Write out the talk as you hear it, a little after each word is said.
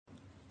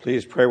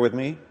Please pray with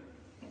me.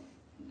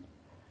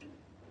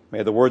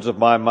 May the words of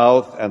my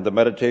mouth and the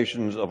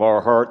meditations of our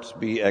hearts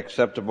be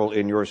acceptable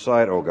in your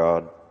sight, O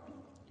God.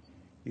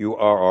 You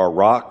are our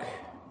rock,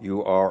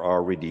 you are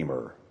our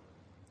Redeemer.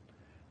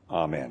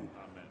 Amen.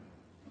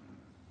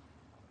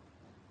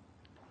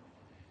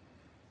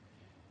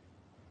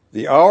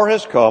 The hour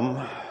has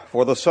come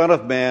for the Son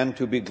of Man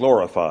to be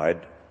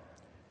glorified.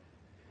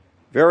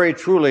 Very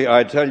truly,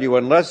 I tell you,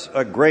 unless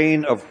a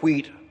grain of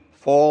wheat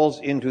falls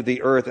into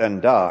the earth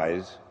and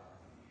dies,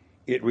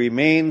 it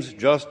remains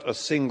just a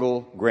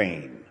single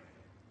grain.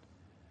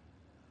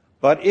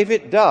 But if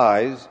it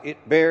dies,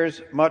 it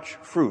bears much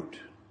fruit.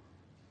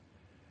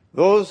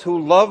 Those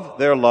who love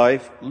their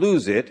life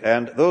lose it,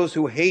 and those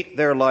who hate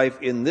their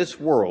life in this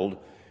world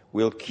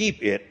will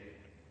keep it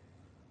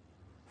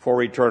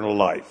for eternal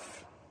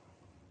life.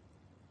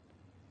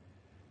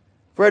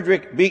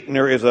 Frederick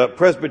Buechner is a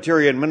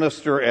Presbyterian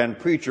minister and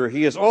preacher.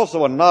 He is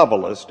also a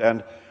novelist,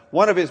 and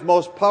one of his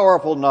most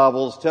powerful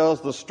novels tells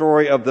the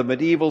story of the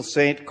medieval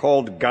saint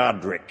called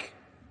Godric.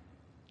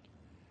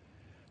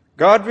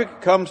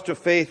 Godric comes to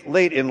faith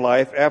late in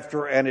life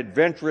after an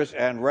adventurous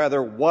and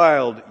rather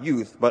wild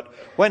youth, but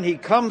when he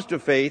comes to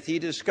faith, he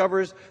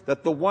discovers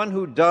that the one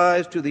who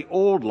dies to the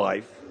old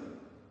life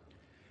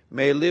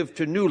may live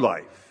to new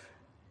life,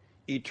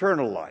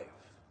 eternal life.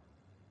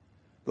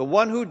 The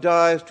one who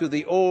dies to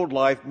the old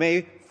life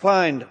may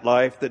find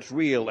life that's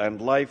real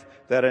and life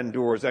that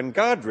endures. And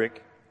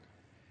Godric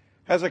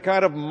has a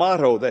kind of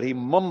motto that he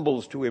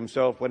mumbles to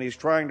himself when he's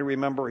trying to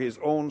remember his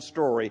own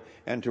story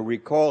and to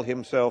recall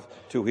himself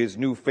to his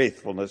new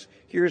faithfulness.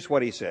 Here's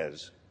what he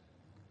says: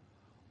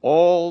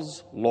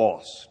 "All's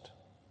lost,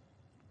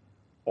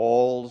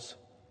 all's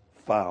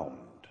found."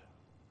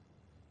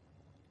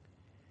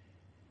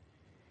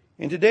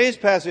 In today's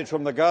passage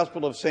from the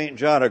Gospel of St.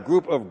 John, a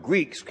group of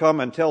Greeks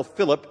come and tell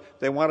Philip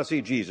they want to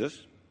see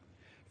Jesus.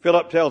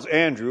 Philip tells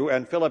Andrew,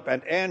 and Philip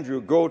and Andrew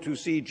go to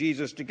see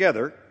Jesus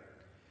together,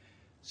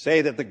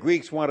 say that the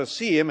Greeks want to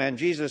see him, and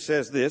Jesus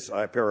says this,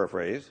 I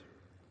paraphrase: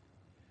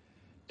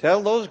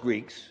 "Tell those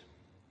Greeks,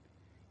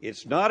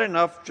 it's not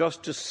enough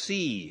just to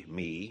see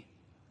me.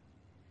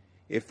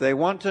 If they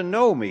want to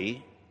know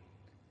me,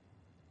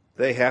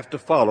 they have to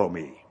follow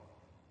me.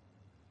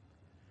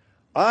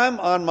 I'm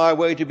on my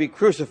way to be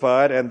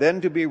crucified and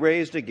then to be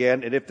raised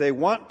again, and if they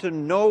want to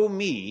know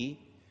me,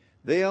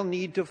 they'll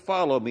need to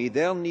follow me.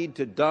 They'll need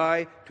to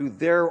die to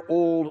their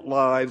old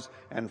lives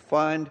and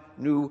find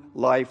new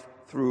life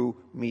through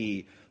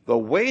me. The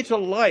way to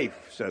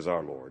life," says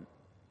our Lord,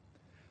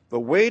 "the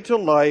way to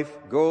life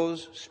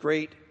goes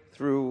straight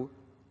through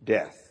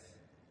death."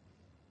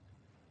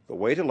 The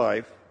way to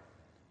life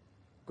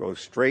goes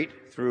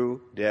straight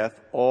through death.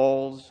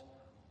 All's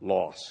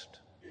lost,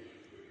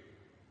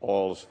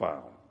 all's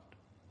found.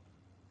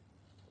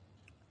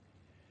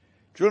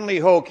 Junli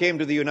Ho came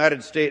to the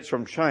United States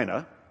from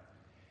China.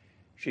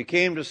 She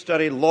came to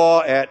study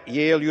law at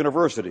Yale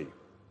University.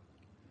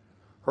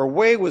 Her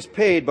way was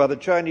paid by the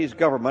Chinese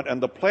government,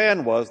 and the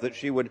plan was that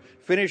she would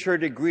finish her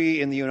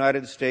degree in the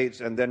United States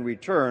and then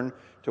return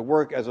to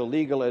work as a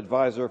legal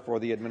advisor for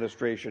the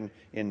administration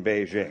in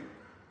Beijing.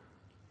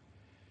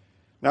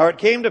 Now, it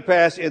came to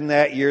pass in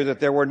that year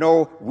that there were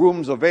no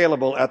rooms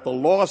available at the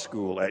law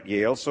school at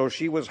Yale, so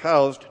she was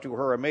housed, to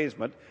her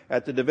amazement,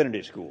 at the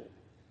Divinity School.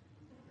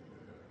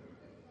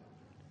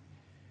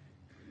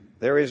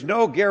 There is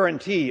no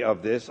guarantee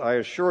of this, I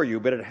assure you,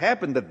 but it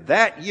happened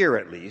that year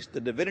at least, the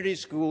Divinity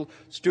School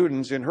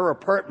students in her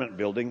apartment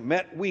building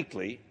met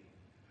weekly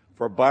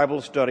for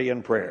Bible study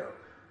and prayer.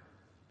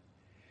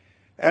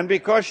 And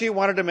because she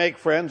wanted to make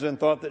friends and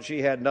thought that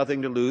she had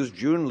nothing to lose,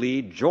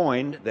 Junli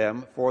joined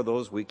them for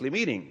those weekly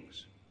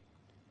meetings.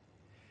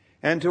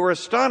 And to her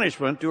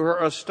astonishment,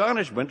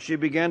 she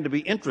began to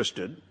be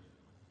interested.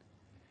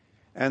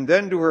 And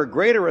then to her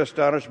greater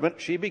astonishment,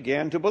 she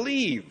began to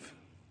believe.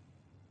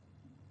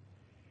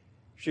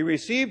 She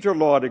received her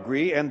law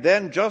degree, and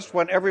then just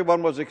when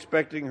everyone was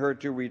expecting her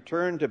to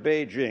return to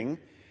Beijing,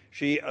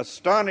 she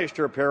astonished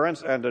her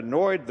parents and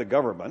annoyed the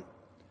government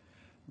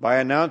by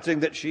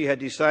announcing that she had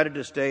decided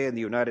to stay in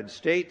the United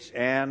States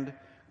and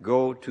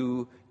go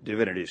to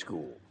divinity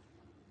school.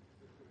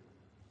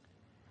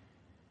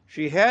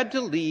 She had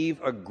to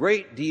leave a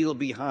great deal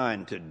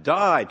behind, to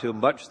die to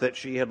much that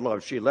she had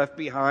loved. She left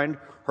behind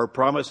her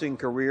promising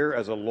career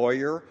as a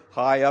lawyer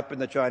high up in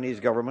the Chinese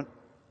government.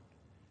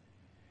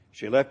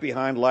 She left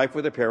behind life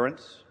with her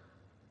parents.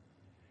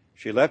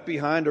 She left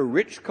behind a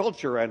rich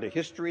culture and a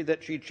history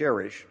that she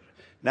cherished.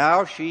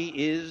 Now she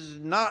is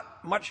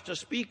not much to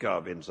speak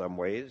of in some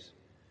ways,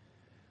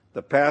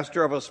 the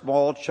pastor of a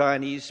small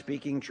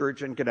Chinese-speaking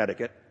church in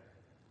Connecticut.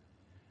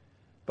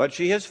 But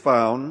she has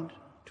found,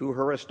 to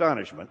her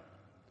astonishment,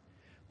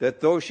 that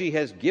though she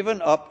has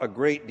given up a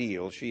great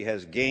deal, she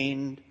has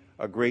gained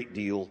a great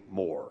deal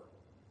more.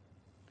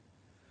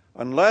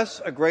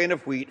 Unless a grain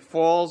of wheat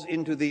falls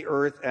into the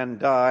earth and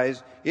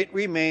dies, it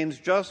remains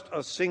just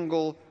a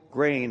single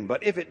grain.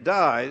 But if it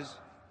dies,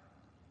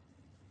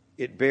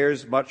 it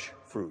bears much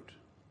fruit.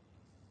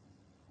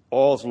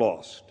 All's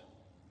lost,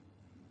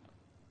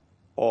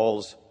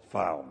 all's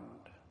found.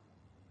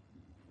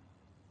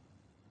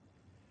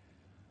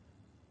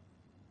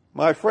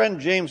 My friend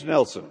James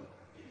Nelson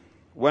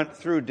went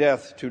through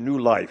death to new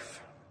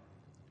life.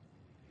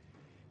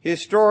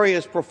 His story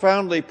is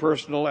profoundly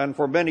personal, and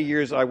for many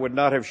years I would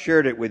not have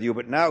shared it with you,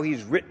 but now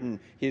he's written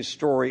his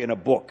story in a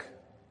book,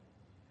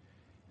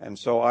 and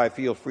so I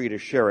feel free to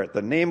share it.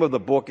 The name of the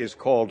book is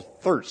called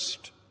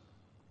Thirst.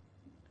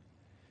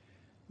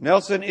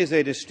 Nelson is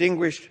a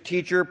distinguished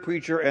teacher,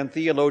 preacher, and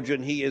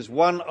theologian. He is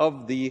one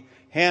of the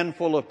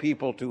handful of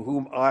people to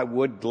whom I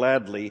would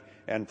gladly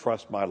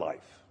entrust my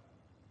life.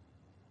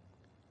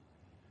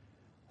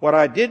 What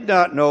I did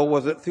not know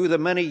was that through the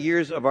many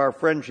years of our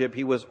friendship,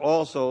 he was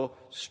also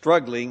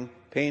struggling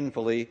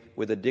painfully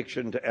with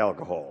addiction to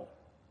alcohol.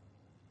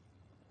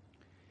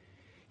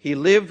 He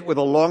lived with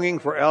a longing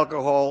for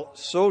alcohol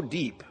so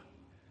deep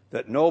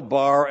that no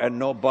bar and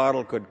no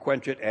bottle could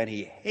quench it, and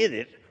he hid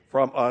it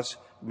from us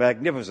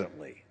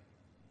magnificently.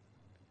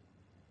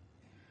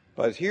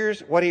 But here's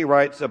what he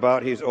writes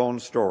about his own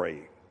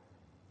story.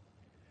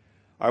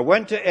 I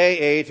went to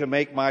AA to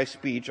make my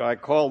speech. I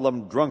call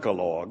them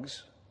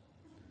drunkalogues.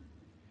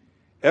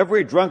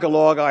 Every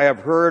drunkalogue I have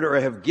heard or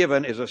have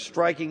given is a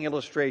striking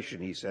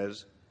illustration, he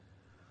says,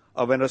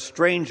 of an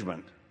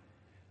estrangement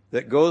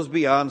that goes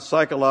beyond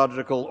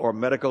psychological or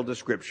medical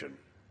description.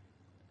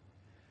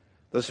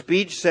 The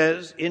speech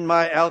says, in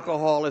my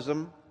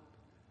alcoholism,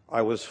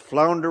 I was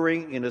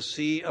floundering in a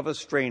sea of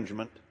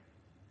estrangement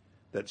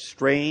that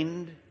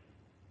strained,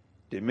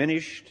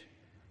 diminished,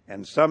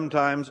 and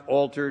sometimes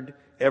altered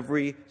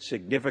every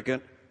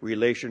significant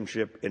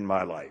relationship in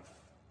my life.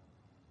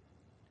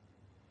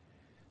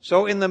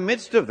 So in the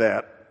midst of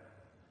that,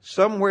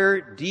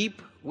 somewhere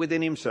deep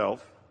within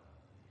himself,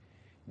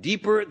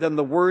 deeper than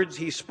the words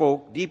he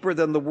spoke, deeper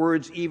than the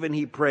words even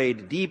he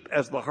prayed, deep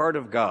as the heart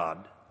of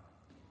God,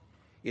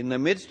 in the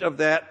midst of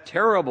that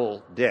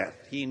terrible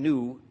death, he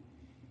knew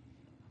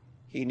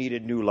he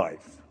needed new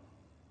life.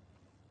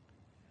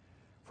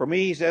 For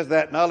me, he says,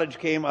 that knowledge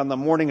came on the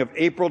morning of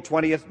April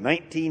 20th,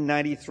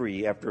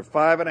 1993, after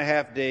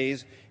 5.5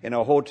 days in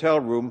a hotel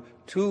room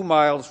 2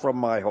 miles from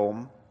my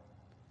home.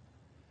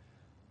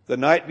 The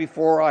night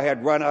before, I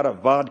had run out of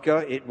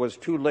vodka. It was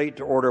too late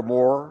to order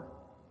more.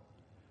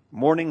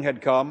 Morning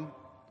had come.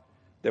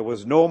 There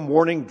was no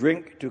morning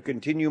drink to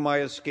continue my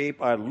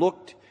escape. I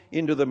looked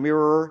into the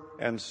mirror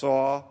and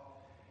saw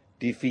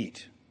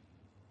defeat.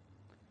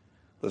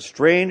 The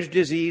strange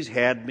disease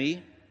had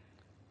me,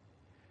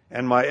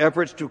 and my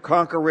efforts to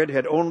conquer it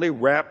had only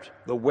wrapped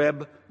the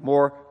web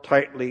more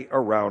tightly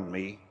around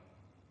me.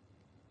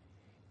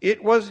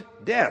 It was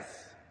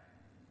death.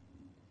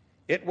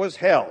 It was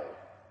hell.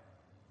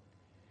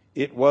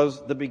 It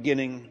was the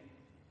beginning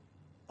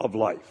of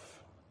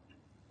life.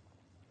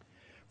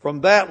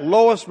 From that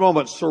lowest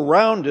moment,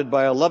 surrounded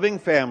by a loving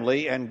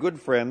family and good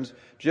friends,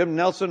 Jim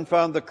Nelson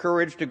found the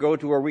courage to go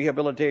to a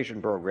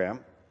rehabilitation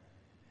program,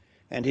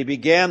 and he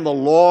began the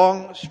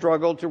long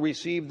struggle to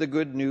receive the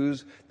good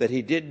news that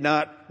he did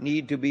not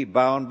need to be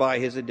bound by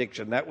his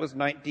addiction. That was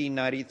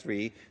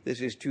 1993. This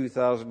is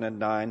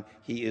 2009.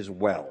 He is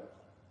well.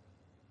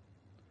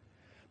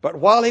 But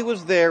while he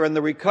was there in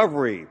the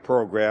recovery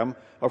program,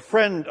 a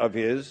friend of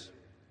his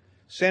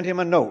sent him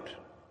a note.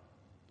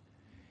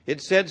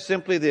 It said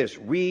simply this: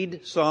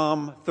 read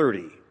Psalm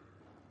 30.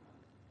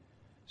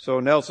 So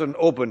Nelson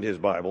opened his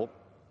Bible.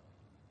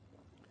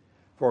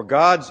 For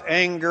God's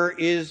anger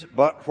is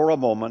but for a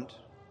moment.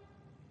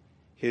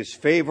 His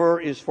favor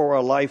is for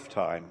a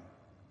lifetime.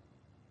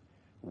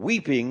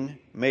 Weeping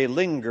may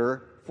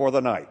linger for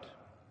the night,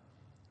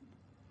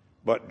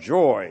 but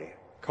joy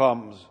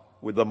comes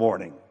with the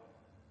morning.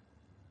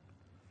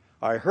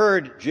 I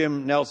heard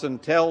Jim Nelson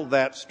tell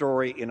that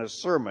story in a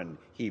sermon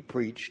he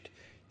preached.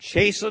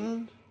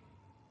 Chastened,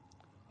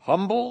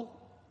 humble,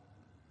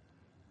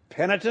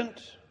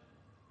 penitent,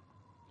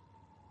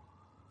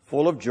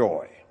 full of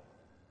joy.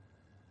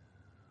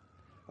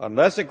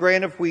 Unless a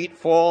grain of wheat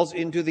falls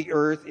into the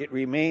earth, it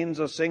remains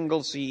a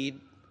single seed.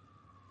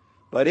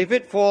 But if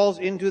it falls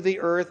into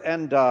the earth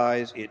and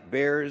dies, it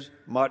bears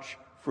much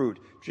fruit.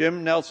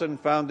 Jim Nelson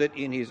found it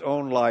in his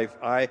own life.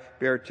 I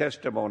bear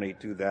testimony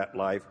to that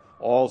life.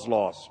 All's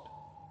lost.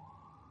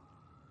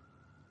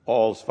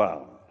 All's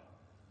found.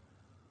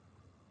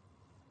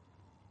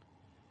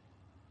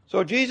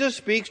 So Jesus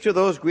speaks to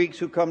those Greeks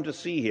who come to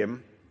see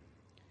him.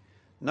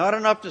 Not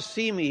enough to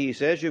see me, he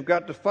says, you've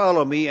got to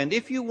follow me. And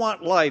if you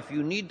want life,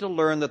 you need to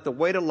learn that the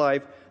way to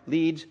life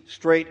leads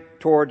straight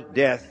toward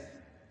death.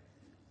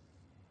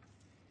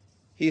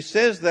 He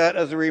says that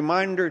as a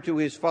reminder to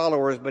his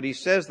followers, but he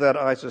says that,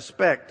 I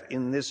suspect,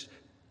 in this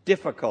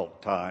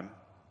difficult time,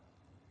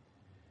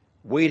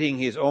 waiting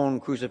his own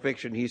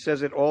crucifixion. He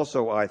says it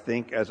also, I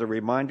think, as a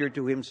reminder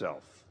to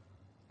himself.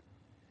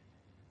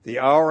 The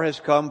hour has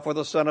come for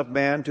the Son of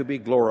Man to be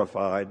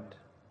glorified.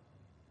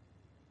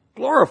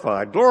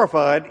 Glorified,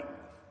 glorified.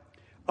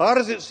 Odd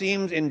as it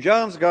seems, in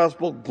John's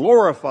Gospel,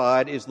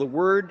 glorified is the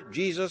word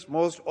Jesus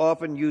most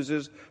often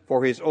uses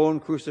for his own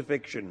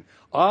crucifixion.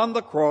 On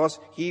the cross,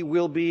 he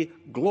will be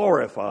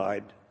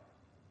glorified.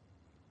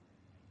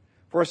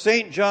 For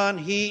St. John,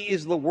 he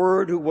is the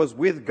Word who was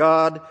with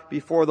God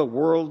before the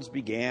worlds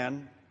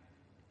began.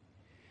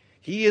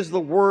 He is the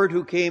Word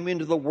who came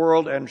into the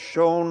world and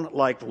shone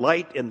like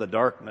light in the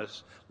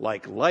darkness,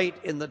 like light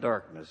in the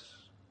darkness.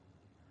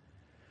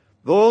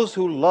 Those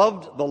who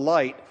loved the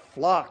light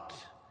flocked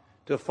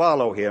to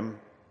follow him.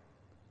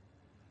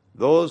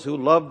 Those who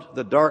loved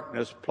the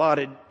darkness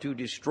plotted to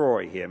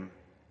destroy him.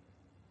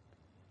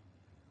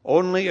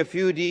 Only a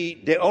few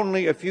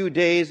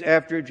days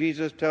after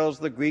Jesus tells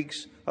the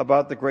Greeks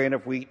about the grain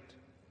of wheat,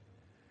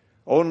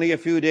 only a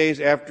few days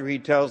after he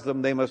tells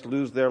them they must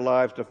lose their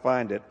lives to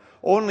find it,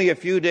 only a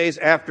few days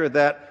after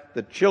that,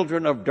 the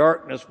children of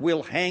darkness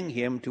will hang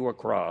him to a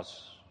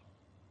cross.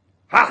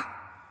 Ha!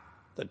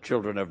 The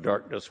children of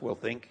darkness will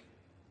think,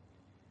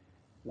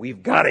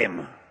 we've got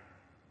him.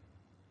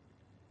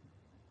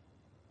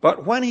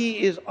 But when he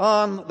is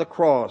on the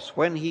cross,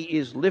 when he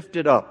is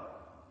lifted up,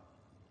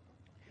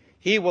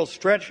 he will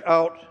stretch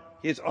out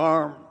his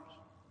arms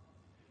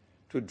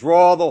to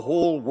draw the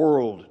whole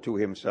world to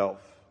himself.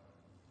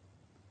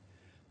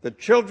 The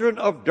children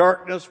of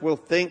darkness will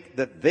think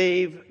that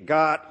they've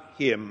got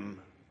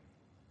him.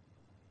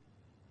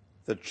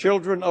 The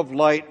children of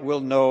light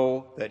will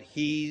know that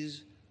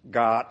he's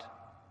got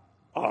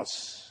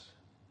us.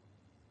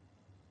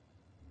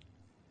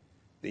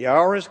 The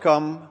hour has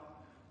come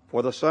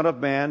for the Son of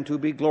Man to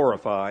be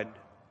glorified,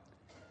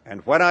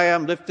 and when I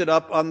am lifted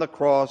up on the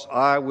cross,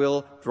 I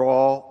will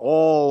draw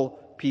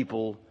all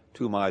people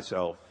to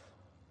myself.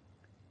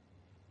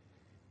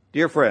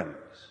 Dear friends,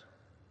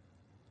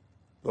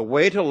 the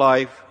way to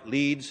life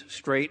leads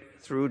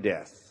straight through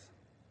death.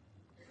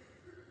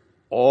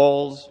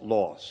 All's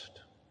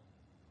lost.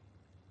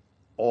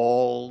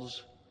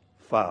 All's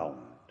found.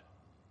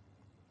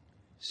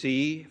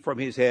 See, from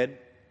his head,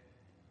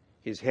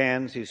 his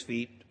hands, his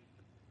feet,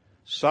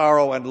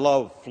 sorrow and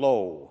love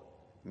flow,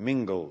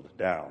 mingled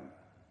down.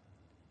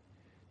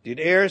 Did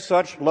e'er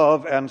such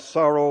love and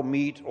sorrow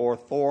meet, or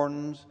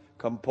thorns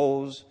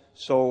compose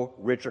so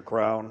rich a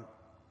crown?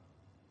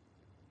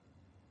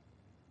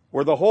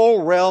 Were the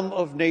whole realm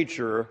of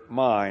nature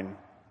mine,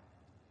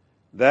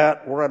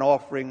 that were an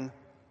offering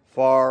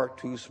far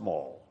too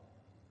small.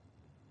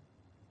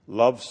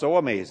 Love so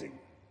amazing,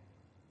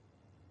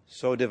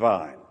 so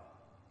divine,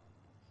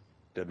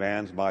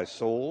 demands my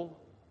soul,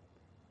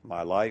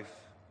 my life,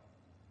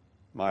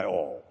 my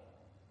all.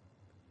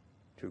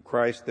 To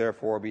Christ,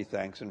 therefore, be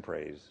thanks and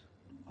praise.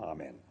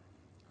 Amen.